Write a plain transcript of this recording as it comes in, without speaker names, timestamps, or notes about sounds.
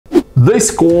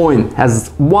This coin has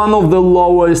one of the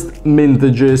lowest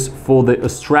mintages for the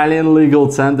Australian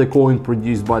legal tender coin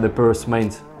produced by the Perth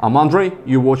Mint. I'm Andre,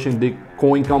 you're watching the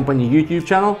Coin Company YouTube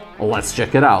channel. Let's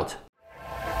check it out.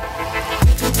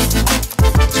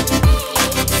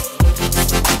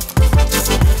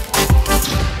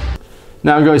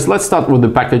 Now guys, let's start with the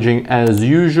packaging as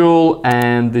usual,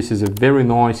 and this is a very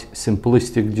nice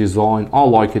simplistic design. I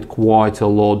like it quite a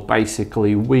lot.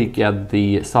 Basically we get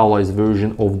the stylized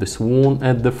version of the swan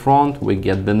at the front, we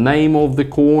get the name of the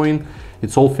coin,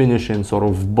 it's all finished in sort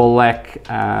of black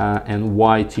and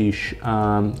whitish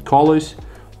colors.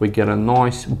 We get a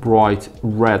nice bright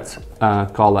red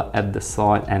color at the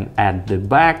side and at the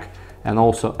back, and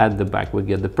also at the back we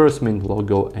get the Perth Mint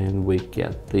logo and we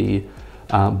get the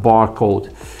barcode.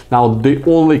 Now the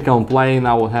only complaint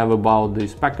I will have about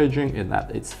this packaging is that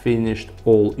it's finished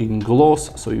all in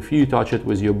gloss, so if you touch it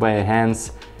with your bare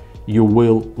hands you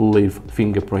will leave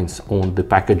fingerprints on the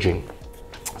packaging,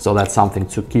 so that's something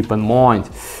to keep in mind.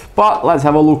 But let's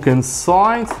have a look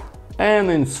inside,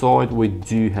 and inside we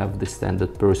do have the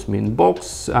standard Perth Mint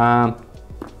box,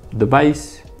 the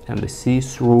base and the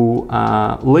see-through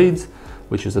lid,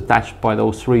 which is attached by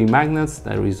those three magnets.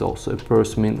 There is also a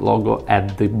Perth Mint logo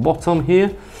at the bottom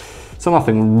here. So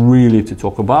nothing really to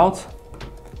talk about.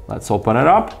 Let's open it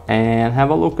up and have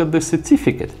a look at the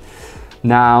certificate.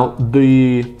 Now,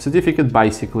 the certificate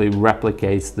basically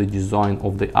replicates the design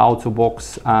of the outer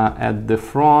box at the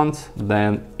front.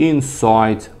 Then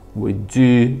inside, we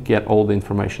do get all the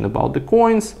information about the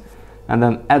coins. And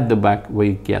then at the back,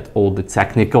 we get all the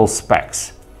technical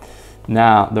specs.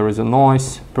 Now there is a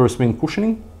nice Perth Mint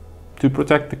cushioning to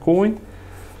protect the coin,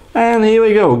 and here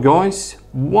we go guys,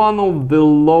 one of the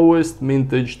lowest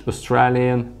mintaged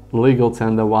Australian legal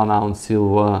tender 1 ounce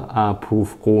silver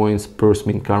proof coins Perth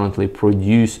Mint currently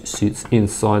produce sits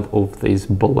inside of this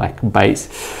black base.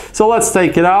 So let's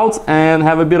take it out and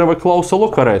have a bit of a closer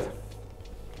look at it.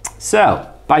 So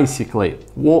basically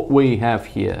what we have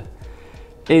here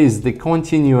is the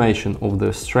continuation of the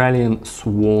Australian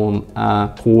Swan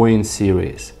coin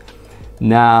series.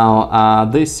 Now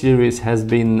this series has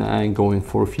been going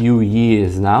for a few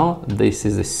years now. This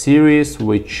is a series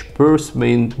which Perth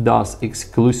Mint does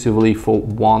exclusively for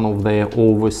one of their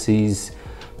overseas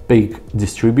big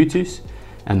distributors,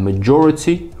 and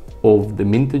majority of the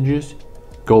mintages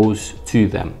goes to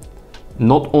them.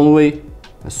 Not only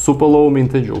a super low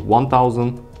mintage of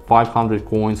 1,500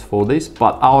 coins for this,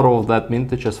 but out of that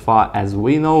mintage, as far as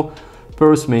we know,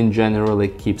 Perth Mint generally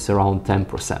keeps around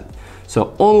 10%.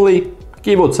 So only,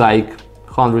 give or take,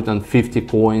 150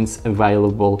 coins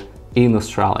available in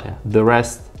Australia. The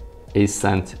rest is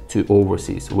sent to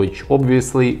overseas, which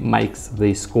obviously makes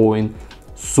this coin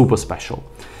super special.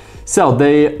 So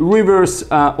the reverse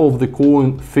of the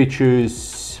coin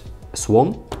features a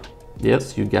swan.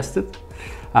 Yes, you guessed it.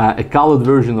 A colored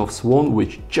version of Swan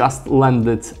which just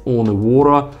landed on the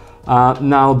water.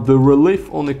 Now the relief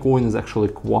on the coin is actually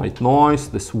quite nice.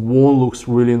 The swan looks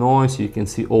really nice. You can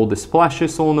see all the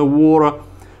splashes on the water.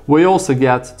 We also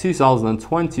get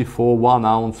 2024 1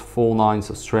 ounce 4/9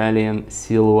 Australian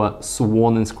silver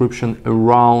swan inscription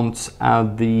around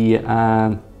the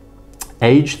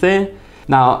edge there.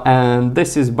 Now, and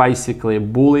this is basically a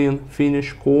bullion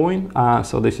finish coin.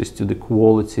 So this is to the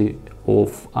quality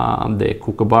of the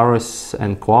kookaburras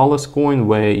and koalas coin,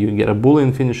 where you get a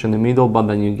bullion finish in the middle, but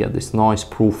then you get this nice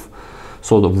proof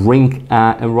sort of ring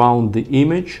around the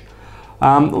image.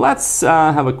 Let's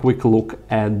have a quick look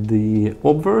at the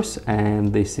obverse,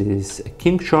 and this is a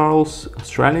King Charles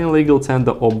Australian legal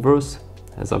tender obverse.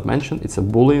 As I've mentioned, it's a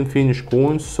bullion finish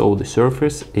coin, so the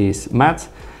surface is matte,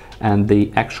 and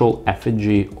the actual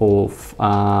effigy of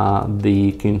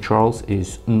the King Charles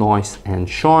is nice and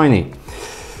shiny.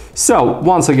 So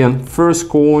once again, first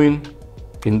coin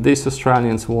in this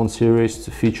Australian Swan series to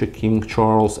feature King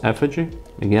Charles effigy,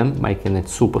 again making it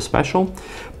super special.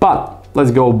 But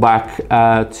let's go back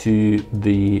to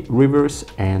the reverse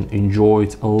and enjoy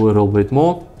it a little bit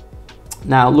more.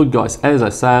 Now look guys, as I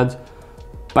said,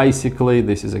 basically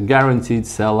this is a guaranteed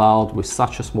sellout with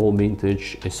such a small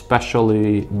mintage,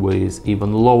 especially with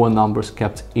even lower numbers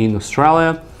kept in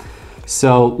Australia.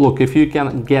 So look, if you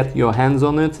can get your hands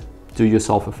on it, do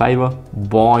yourself a favor,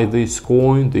 buy this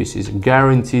coin. This is a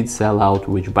guaranteed sellout,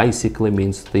 which basically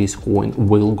means this coin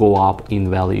will go up in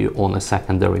value on a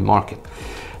secondary market.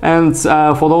 And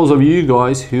for those of you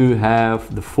guys who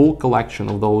have the full collection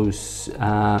of those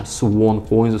Swan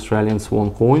coins, Australian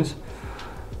Swan coins,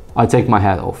 I take my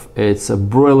hat off. It's a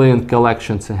brilliant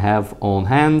collection to have on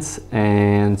hand,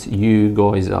 and you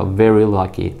guys are very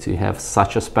lucky to have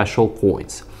such a special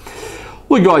coins.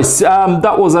 Look guys,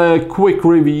 that was a quick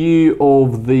review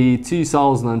of the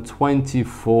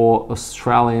 2024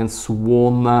 Australian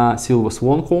Swan Silver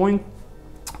Swan coin.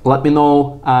 Let me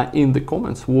know in the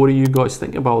comments, what do you guys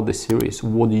think about this series?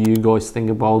 What do you guys think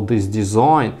about this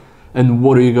design? And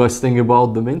what do you guys think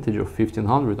about the mintage of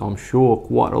 1500? I'm sure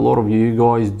quite a lot of you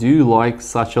guys do like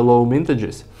such a low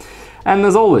mintages. And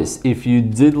as always, if you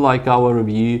did like our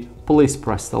review, please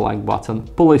press the like button,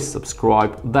 please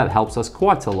subscribe. That helps us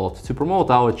quite a lot to promote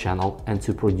our channel and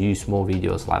to produce more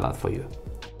videos like that for you.